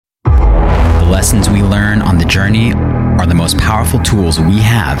lessons we learn on the journey are the most powerful tools we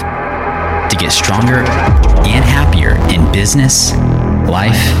have to get stronger and happier in business,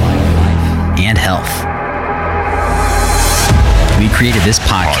 life, and health. We created this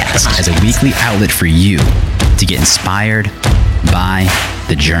podcast as a weekly outlet for you to get inspired by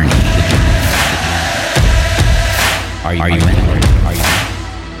the journey. Are you in?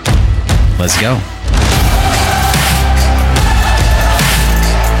 Let's go.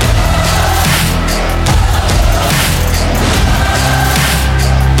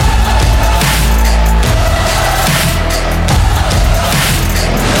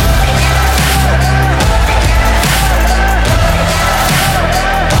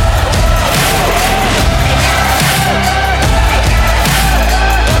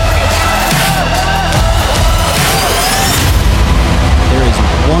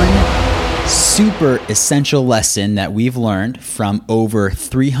 Super essential lesson that we've learned from over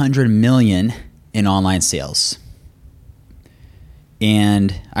 300 million in online sales.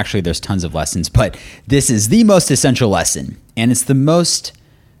 And actually there's tons of lessons, but this is the most essential lesson. And it's the most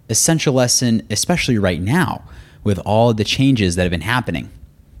essential lesson, especially right now with all the changes that have been happening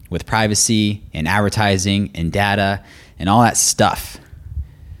with privacy and advertising and data and all that stuff.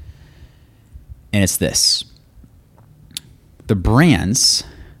 And it's this: the brands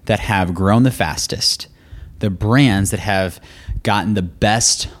that have grown the fastest, the brands that have gotten the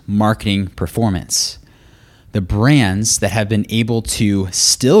best marketing performance, the brands that have been able to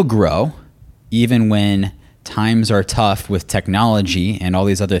still grow even when times are tough with technology and all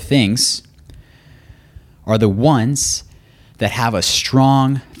these other things, are the ones that have a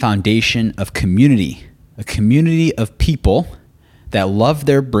strong foundation of community, a community of people that love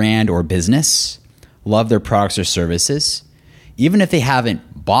their brand or business, love their products or services. Even if they haven't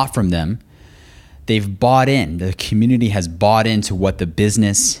bought from them, they've bought in. The community has bought into what the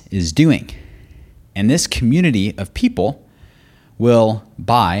business is doing. And this community of people will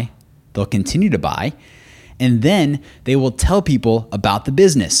buy, they'll continue to buy, and then they will tell people about the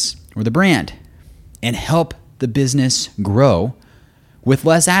business or the brand and help the business grow with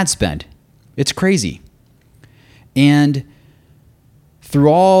less ad spend. It's crazy. And through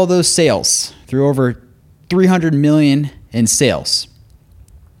all those sales, through over 300 million in sales,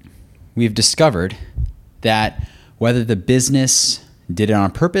 we've discovered that whether the business did it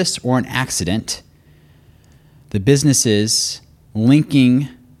on purpose or an accident, the business's linking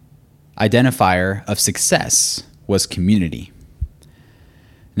identifier of success was community.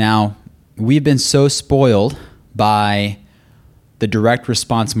 Now, we've been so spoiled by the direct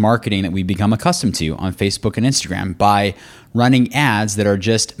response marketing that we've become accustomed to on Facebook and Instagram, by running ads that are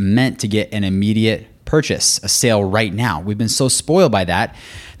just meant to get an immediate purchase, a sale right now. We've been so spoiled by that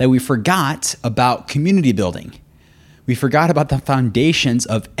we forgot about community building. We forgot about the foundations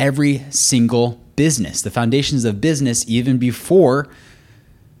of every single business, the foundations of business even before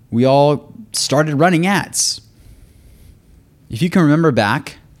we all started running ads. If you can remember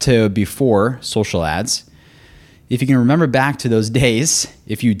back to before social ads, if you can remember back to those days,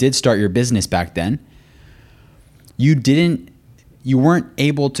 if you did start your business back then, you weren't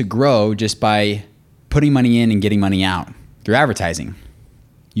able to grow just by putting money in and getting money out through advertising.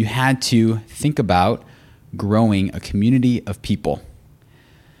 You had to think about growing a community of people,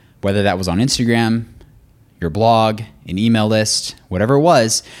 whether that was on Instagram, your blog, an email list, whatever it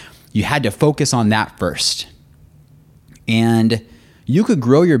was. You had to focus on that first. And you could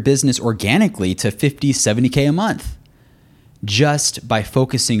grow your business organically to 50, 70K a month just by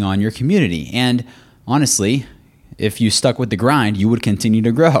focusing on your community. And honestly, if you stuck with the grind, you would continue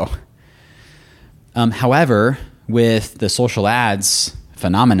to grow. However, with the social ads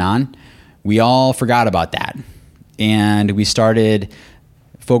phenomenon, we all forgot about that. And we started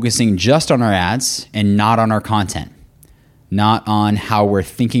focusing just on our ads and not on our content, not on how we're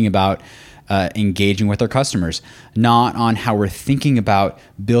thinking about engaging with our customers, not on how we're thinking about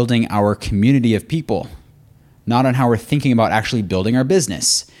building our community of people, not on how we're thinking about actually building our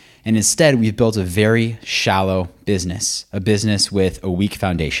business. And instead, we've built a very shallow business, a business with a weak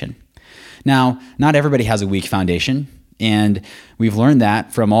foundation. Now, not everybody has a weak foundation, and we've learned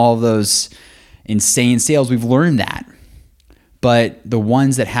that from all those insane sales. We've learned that. But the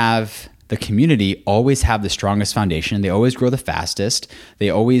ones that have the community always have the strongest foundation. They always grow the fastest.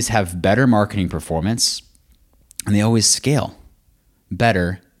 They always have better marketing performance, and they always scale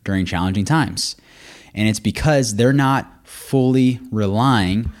better during challenging times. And it's because they're not fully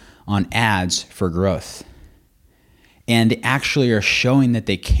relying on ads for growth. And they actually are showing that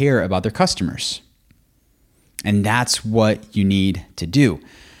they care about their customers. And that's what you need to do.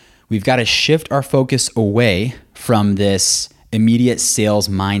 We've got to shift our focus away from this immediate sales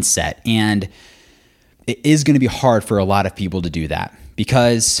mindset. And it is going to be hard for a lot of people to do that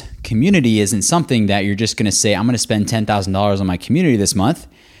because community isn't something that you're just going to say, I'm going to spend $10,000 on my community this month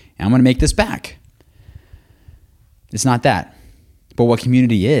and I'm going to make this back. It's not that. But what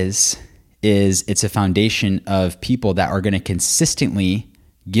community is it's a foundation of people that are going to consistently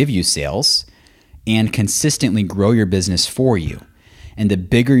give you sales and consistently grow your business for you. And the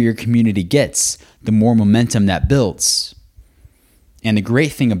bigger your community gets, the more momentum that builds. And the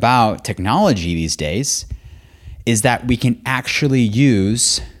great thing about technology these days is that we can actually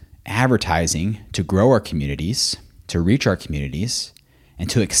use advertising to grow our communities, to reach our communities, and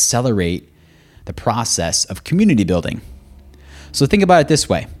to accelerate the process of community building. So think about it this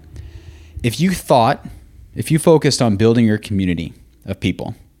way. If you focused on building your community of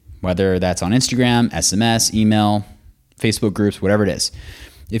people, whether that's on Instagram, SMS, email, Facebook groups, whatever it is,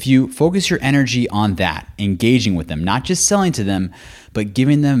 if you focus your energy on that, engaging with them, not just selling to them, but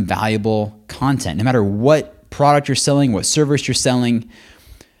giving them valuable content, no matter what product you're selling, what service you're selling,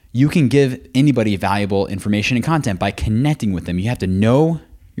 you can give anybody valuable information and content by connecting with them. You have to know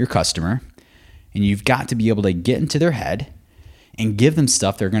your customer, and you've got to be able to get into their head and give them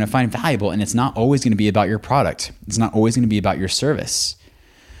stuff they're going to find valuable. And it's not always going to be about your product. It's not always going to be about your service.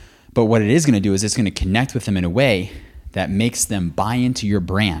 But what it is going to do is it's going to connect with them in a way that makes them buy into your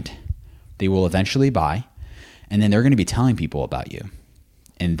brand. They will eventually buy, and then they're going to be telling people about you.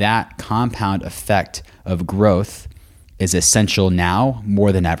 And that compound effect of growth is essential now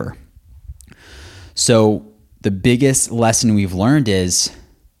more than ever. So the biggest lesson we've learned is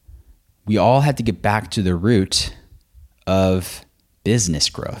we all have to get back to the root of business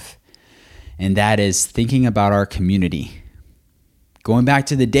growth. And that is thinking about our community. Going back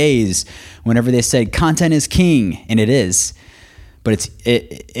to the days whenever they said content is king, and it is, but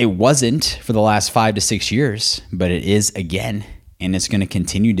it wasn't for the last 5 to 6 years, but it is again, and it's going to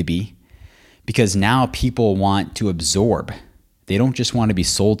continue to be, because now people want to absorb. They don't just want to be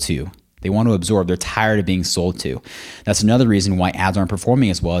sold to. They want to absorb. They're tired of being sold to. That's another reason why ads aren't performing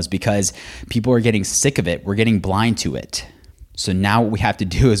as well, is because people are getting sick of it. We're getting blind to it. So now what we have to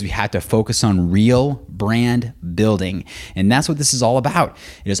do is we have to focus on real brand building. And that's what this is all about.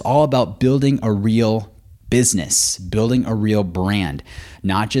 It is all about building a real business, building a real brand,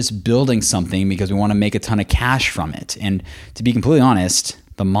 not just building something because we want to make a ton of cash from it. And to be completely honest,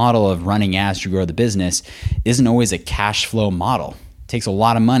 the model of running ads to grow the business isn't always a cash flow model. It takes a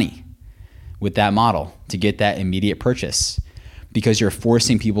lot of money with that model to get that immediate purchase because you're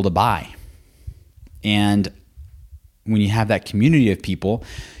forcing people to buy. And when you have that community of people,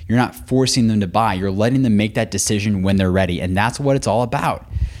 you're not forcing them to buy. You're letting them make that decision when they're ready. And that's what it's all about.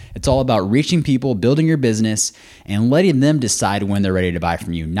 It's all about reaching people, building your business, and letting them decide when they're ready to buy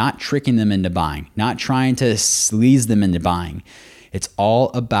from you, not tricking them into buying, not trying to sleaze them into buying. It's all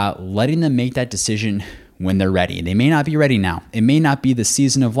about letting them make that decision when they're ready. They may not be ready now. It may not be the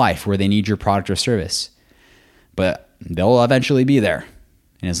season of life where they need your product or service, but they'll eventually be there.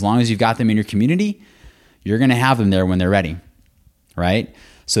 And as long as you've got them in your community, you're going to have them there when they're ready, right?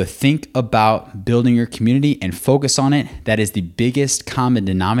 So think about building your community and focus on it. That is the biggest common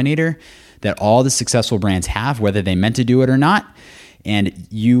denominator that all the successful brands have, whether they meant to do it or not. And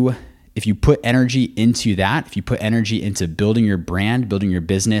if you put energy into that, if you put energy into building your brand, building your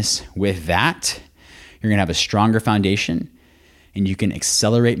business with that, you're going to have a stronger foundation and you can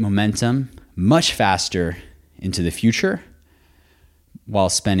accelerate momentum much faster into the future while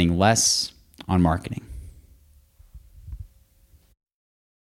spending less on marketing.